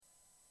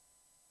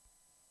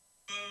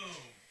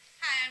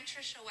I'm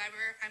Tricia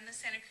Weber. I'm the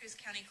Santa Cruz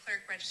County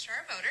Clerk,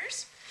 Registrar of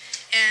Voters.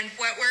 And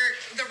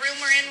the room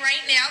we're in right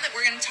now that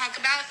we're going to talk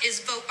about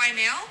is vote by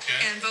mail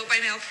and vote by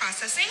mail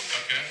processing.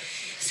 Okay.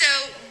 So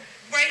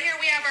right here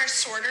we have our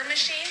sorter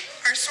machine.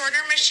 Our sorter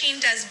machine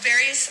does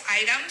various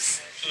items.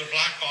 So the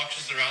black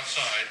boxes that are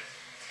outside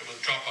with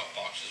drop-off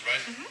boxes,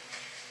 right? Mm-hmm.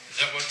 Is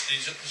that what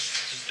these?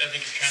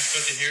 Everything is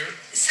transferred to here?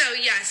 So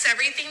yes,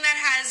 everything that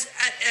has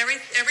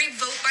every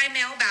vote by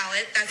mail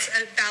ballot, that's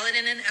a ballot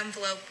in an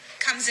envelope,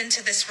 comes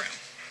into this room.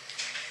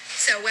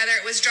 So whether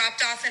it was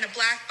dropped off in a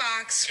black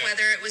box,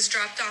 whether it was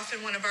dropped off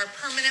in one of our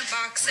permanent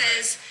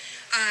boxes,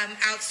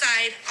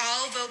 outside,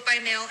 all vote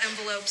by mail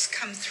envelopes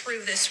come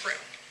through this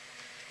room.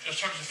 I was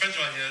talking to friends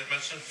of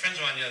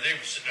mine the other day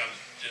were sitting around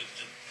the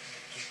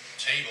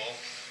table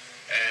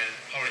and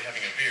probably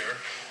having a beer,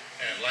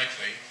 and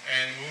likely,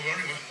 and we were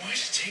wondering, why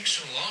does it take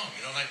so long?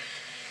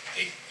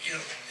 It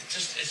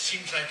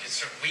seems like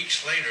it's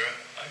weeks later.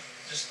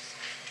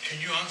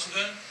 Can you answer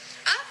that?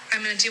 Oh, I'm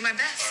going to do my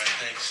best. All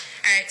right, thanks.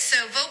 All right,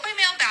 so vote by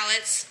mail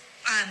ballots,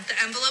 the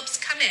envelopes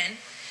come in,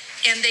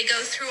 and they go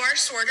through our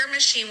sorter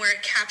machine where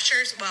it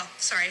captures,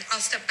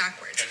 I'll step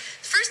backwards. Okay.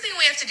 The first thing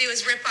we have to do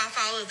is rip off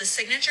all of the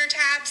signature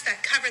tabs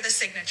that cover the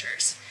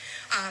signatures.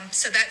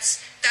 So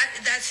that's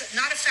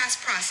not a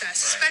fast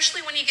process,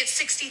 especially when you get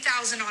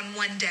 60,000 on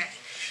one day.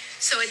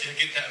 So Did you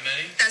get that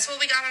many? That's what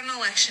we got on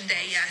election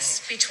day,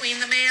 yes. Between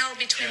the mail,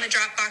 between the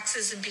drop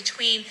boxes, and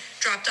between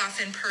dropped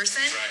off in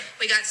person,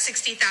 we got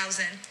 60,000.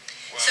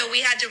 Wow. So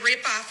we had to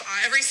rip off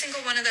every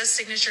single one of those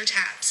signature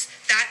tabs.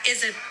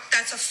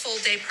 That's a full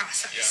day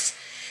process.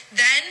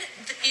 Yeah. Then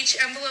each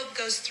envelope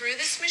goes through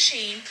this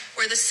machine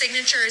where the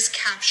signature is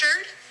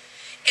captured,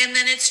 and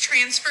then it's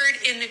transferred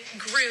in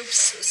groups,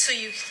 so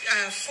you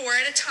 4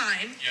 at a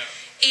time.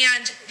 Yeah.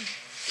 And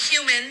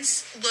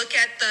humans look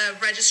at the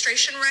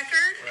registration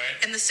record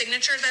and the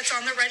signature that's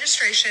on the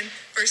registration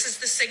versus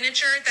the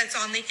signature that's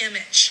on the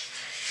image.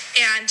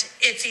 And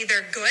it's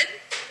either good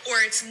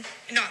or it's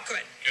not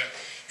good. Yeah.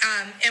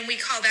 And we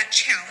call that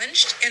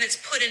challenged, and it's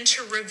put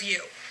into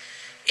review.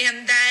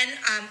 And then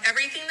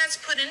everything that's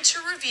put into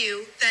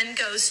review then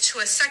goes to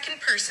a second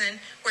person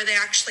where they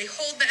actually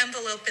hold the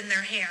envelope in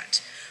their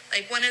hand.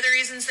 Like, one of the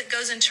reasons that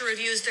goes into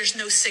review is there's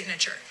no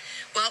signature.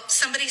 Well,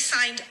 somebody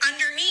signed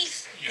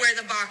underneath where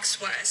the box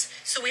was.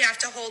 So we have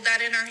to hold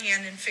that in our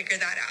hand and figure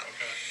that out.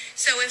 Okay.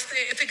 So if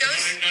it goes...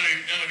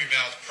 None of your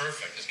ballot's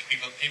perfect.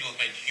 People have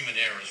made human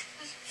errors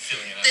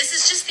filling it out. This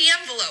is just the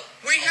envelope.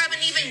 We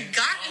haven't even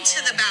gotten to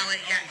the ballot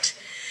yet.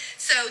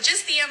 So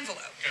just the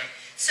envelope. Okay.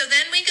 So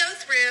then we go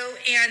through,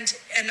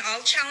 and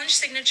all challenge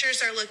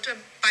signatures are looked at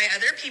by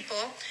other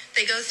people.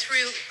 They go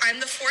through.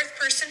 I'm the fourth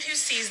person who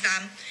sees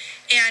them,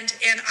 and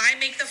I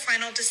make the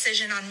final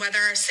decision on whether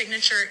our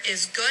signature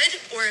is good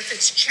or if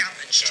it's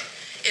challenged. Okay.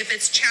 If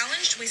it's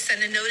challenged, we send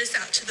a notice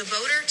out to the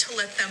voter to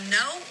let them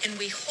know, and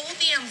we hold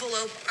the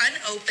envelope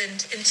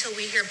unopened until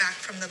we hear back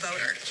from the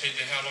voter. So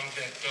how long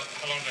do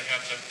they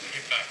have to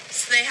get back?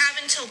 So they have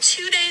until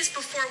 2 days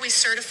before we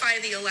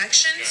certify the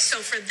election. Okay.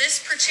 So for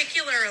this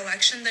particular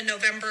election, the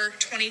November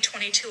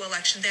 2022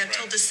 election, they have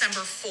till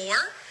December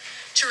 4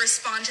 to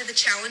respond to the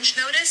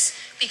challenge notice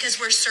because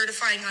we're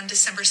certifying on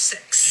December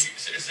 6.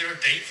 Is there a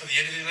date for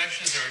the end of the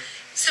election?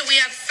 So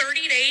we have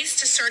 30 days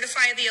to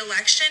certify the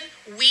election.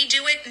 We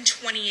do it in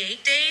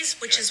 28 days,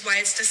 which is why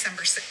it's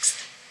December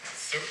 6th.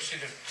 So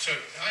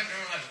I don't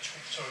know.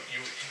 So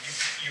you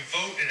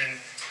vote, and then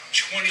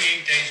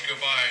 28 days go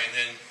by, and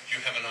then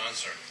you have an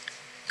answer.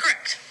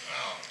 Correct.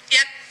 Wow.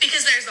 Yep,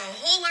 because there's a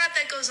whole lot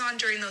that goes on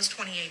during those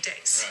 28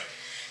 days. Right.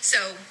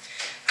 So,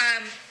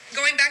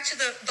 going back to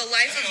the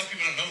life of...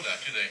 people don't know that,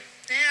 do they?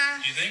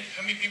 Yeah. Do you think?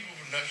 How many people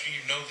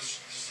actually know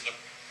this is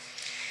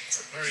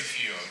very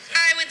few, I would think.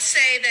 I would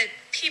say that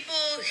people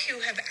who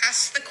have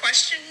asked the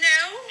question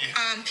know.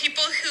 Yeah.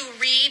 People who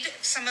read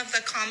some of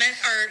the comment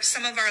or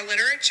some of our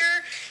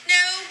literature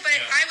know, but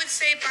I would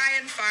say by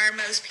and far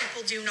most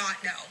people do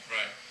not know.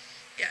 Right.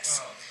 Yes.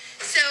 Wow.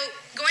 So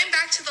going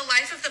back to the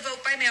life of the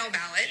vote by mail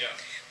ballot,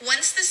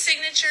 once the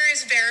signature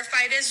is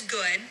verified as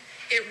good,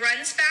 it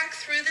runs back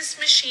through this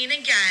machine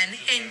again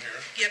and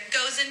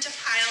goes into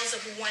piles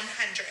of 100,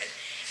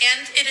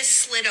 and it is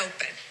slid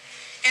open.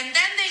 And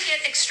then they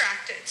get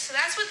extracted. So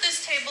that's what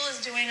this table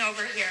is doing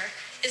over here,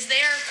 is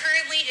they are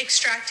currently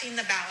extracting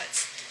the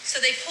ballots.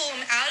 So they pull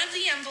them out of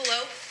the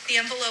envelope.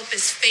 The envelope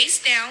is face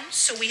down,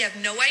 so we have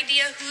no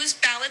idea whose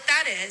ballot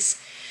that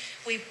is.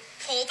 We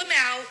pull them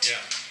out.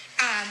 Yeah.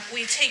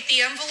 We take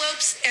the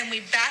envelopes and we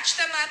batch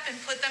them up and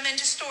put them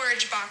into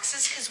storage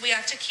boxes because we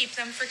have to keep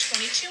them for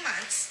 22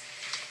 months.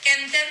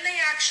 And then they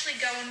actually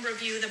go and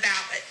review the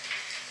ballot.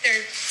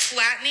 They're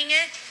flattening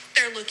it.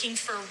 They're looking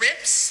for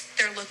rips.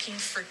 They're looking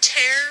for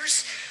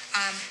tears,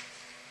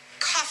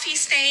 coffee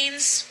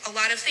stains. A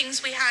lot of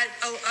things we had,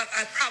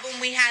 a problem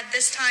we had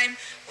this time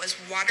was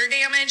water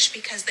damage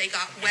because they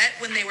got wet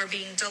when they were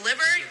being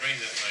delivered. It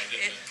rained that night,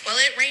 didn't it? Well,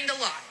 it rained a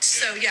lot,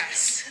 so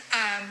yes.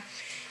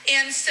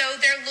 And so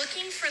they're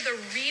looking for the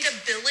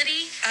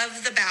readability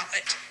of the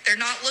ballot. They're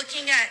not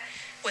looking at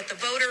what the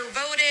voter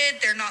voted.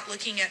 They're not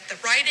looking at the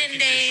write-in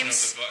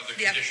names. The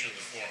condition of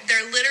the form.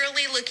 They're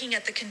literally looking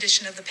at the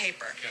condition of the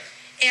paper. Okay.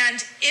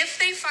 And if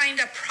they find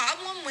a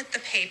problem with the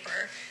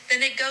paper,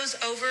 then it goes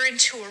over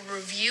into a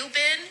review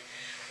bin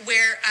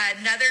where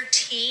another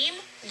team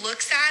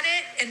looks at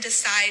it and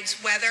decides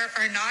whether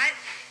or not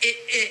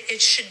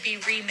it should be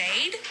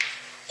remade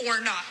or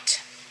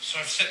not. So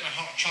I've set my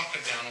hot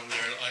chocolate down on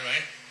there,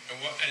 right? And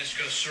it's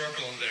got a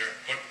circle in there.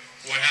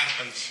 What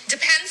happens?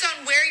 Depends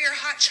on where your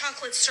hot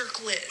chocolate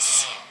circle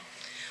is.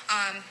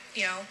 I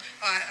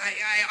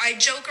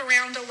joke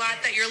around a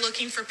lot that you're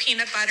looking for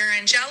peanut butter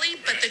and jelly,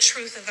 but the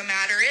truth of the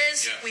matter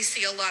is we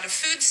see a lot of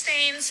food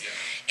stains.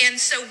 Yeah. And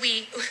so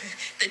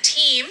the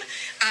team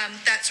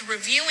that's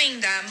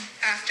reviewing them,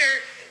 after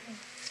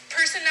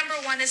person number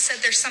 1 has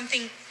said there's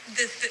something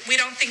that we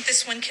don't think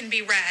this one can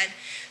be read,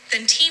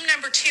 then team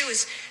number 2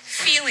 is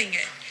feeling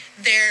it.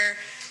 They're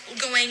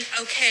going,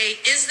 okay,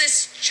 is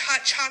this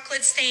hot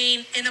chocolate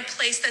stain in a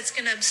place that's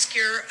going to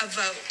obscure a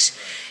vote?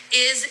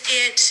 Is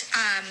it,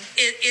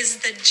 is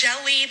the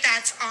jelly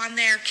that's on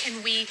there,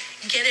 can we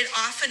get it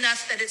off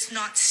enough that it's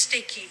not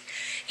sticky?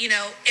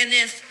 And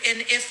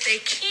if they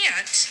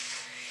can't,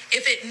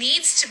 if it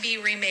needs to be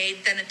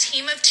remade, then a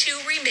team of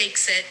 2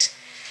 remakes it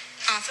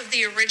off of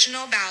the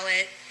original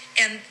ballot,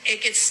 and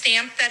it gets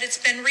stamped that it's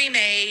been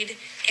remade,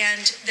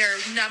 and they're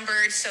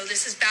numbered. So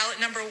this is ballot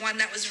number 1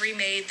 that was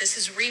remade. This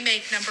is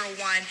remake number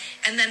 1.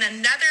 And then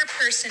another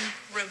person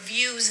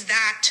reviews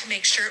that to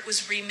make sure it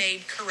was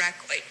remade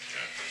correctly.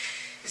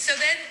 So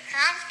then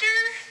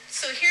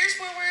so here's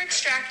where we're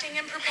extracting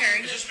and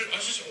preparing. Has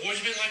this always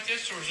been like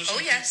this? Or is this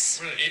yes.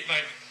 Really,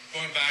 like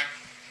going back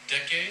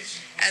decades?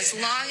 As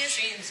long as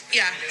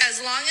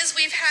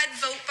we've had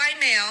vote by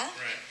mail,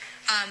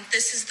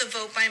 this is the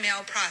vote by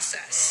mail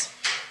process.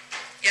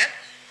 Yep.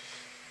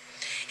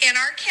 In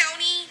our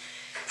county,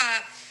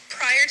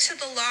 prior to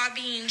the law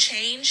being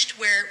changed,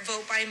 where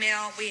vote by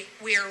mail,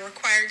 we are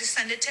required to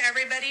send it to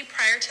everybody.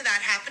 Prior to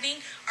that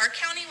happening, our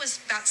county was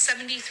about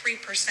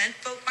 73%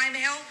 vote by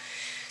mail.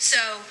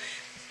 So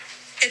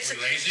it's... Are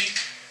we lazy?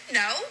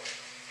 No.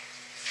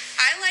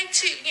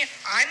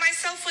 I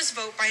myself was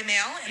vote by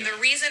mail, and the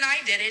reason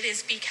I did it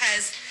is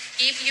because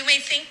you may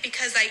think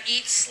because I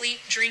eat, sleep,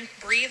 drink,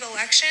 breathe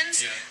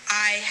elections,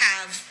 I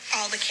have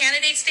all the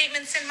candidate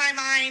statements in my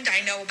mind.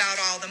 I know about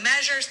all the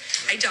measures.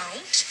 I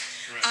don't.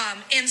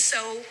 And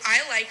so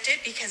I liked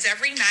it because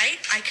every night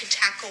I could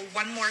tackle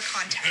one more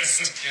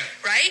contest,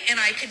 right? And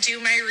I could do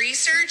my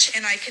research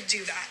and I could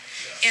do that.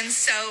 Yeah. And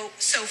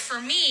so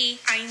for me,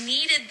 I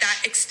needed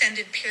that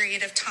extended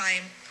period of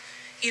time,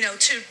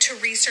 to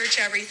research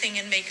everything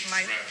and make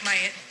my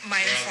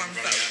informed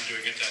vote. I'm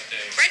doing it that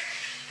day. Right?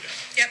 Yeah.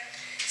 Yep.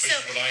 Which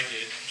is what I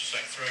did. Just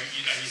like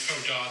you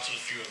throw dots at a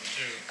few of them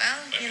too.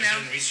 Well, but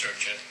didn't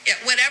research it. Yeah,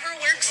 whatever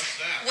works.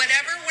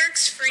 Whatever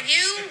works for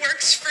you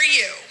works for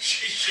you.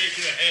 She's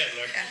shaking her head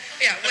like.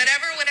 Yeah.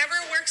 Whatever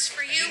works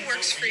for you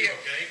works for you.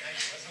 Okay.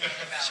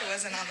 She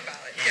wasn't on the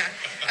ballot. Yeah.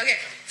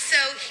 Okay.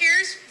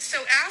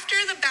 So after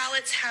the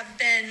ballots have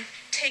been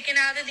taken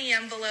out of the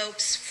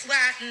envelopes,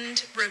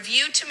 flattened,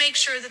 reviewed to make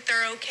sure that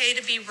they're okay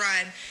to be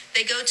run,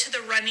 they go to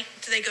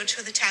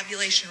the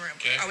tabulation room.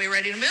 Okay. Are we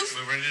ready to move?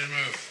 We're ready to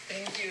move.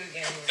 Thank you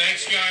again.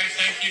 Thanks, guys.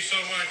 Thank you so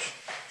much.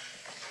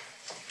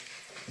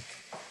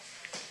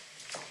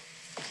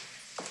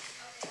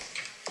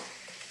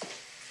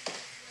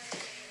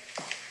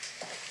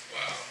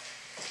 Wow.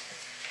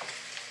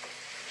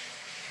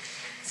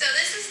 So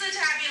this is the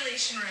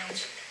tabulation room.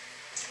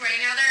 Right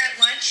now they're at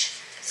lunch,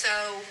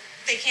 so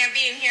they can't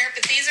be in here,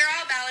 but these are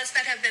all ballots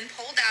that have been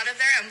pulled out of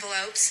their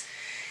envelopes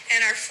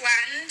and are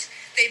flattened.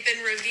 They've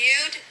been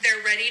reviewed.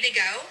 They're ready to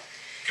go.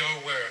 Go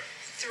where?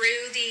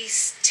 Through the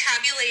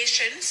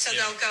tabulation, so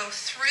they'll go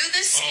through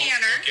the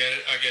scanner. I get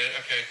it,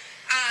 okay.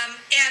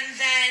 And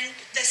then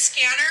the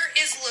scanner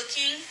is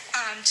looking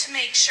to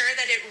make sure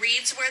that it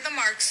reads where the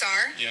marks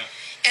are. Yeah.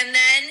 And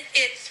then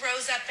it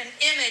throws up an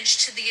image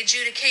to the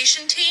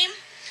adjudication team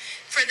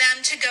for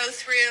them to go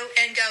through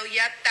and go,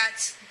 yep,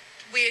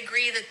 we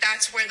agree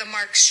that's where the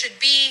marks should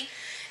be,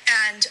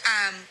 and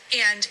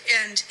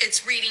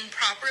it's reading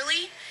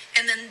properly,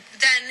 and then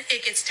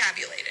it gets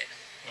tabulated.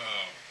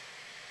 Wow.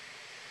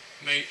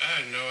 Mate, I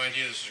had no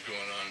idea this was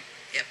going on.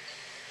 Yep.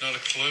 Not a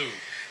clue.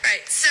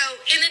 Right. So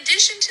in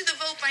addition to the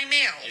vote by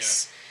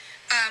mails,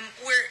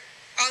 we're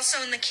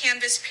also in the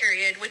canvass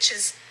period, which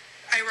is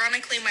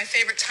ironically my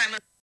favorite time of